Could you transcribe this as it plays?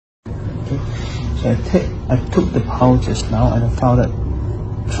Okay. So I took the power just now and I found that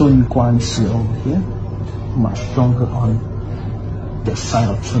春官司 over here much stronger on the side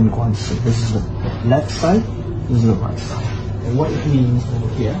of 春官司. This is the left side, this is the right side. And what it means over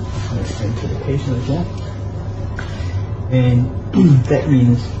here, I'll explain to the patient again. And that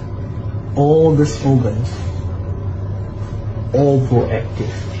means all these organs all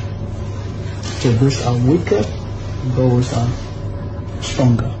proactive. So these are weaker, those are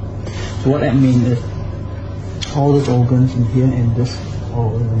stronger. So what that means is all these organs in here and this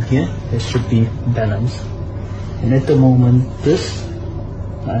organ in here, they should be balanced. And at the moment, this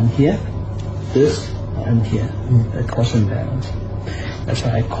and here, this and here, that cause imbalance. That's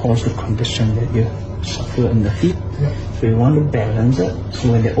why I cause the condition that you suffer in the feet. So you want to balance it.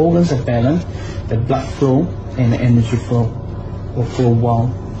 So when the organs are balanced, the blood flow and the energy flow will flow well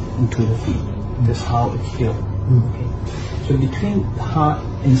into the feet. That's how it feels. Okay. So between heart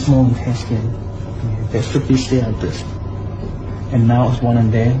and small intestine, there should be stay like this. And now it's one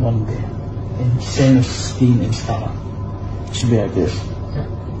and there, one there. And same as spleen and stomach. It should be like this.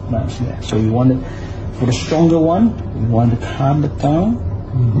 Now it's there. So you want it, for the stronger one, you want to calm it down,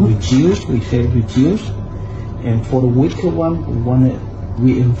 reduce, we say reduce. And for the weaker one, we want to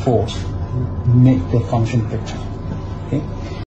reinforce, make the function better. Okay?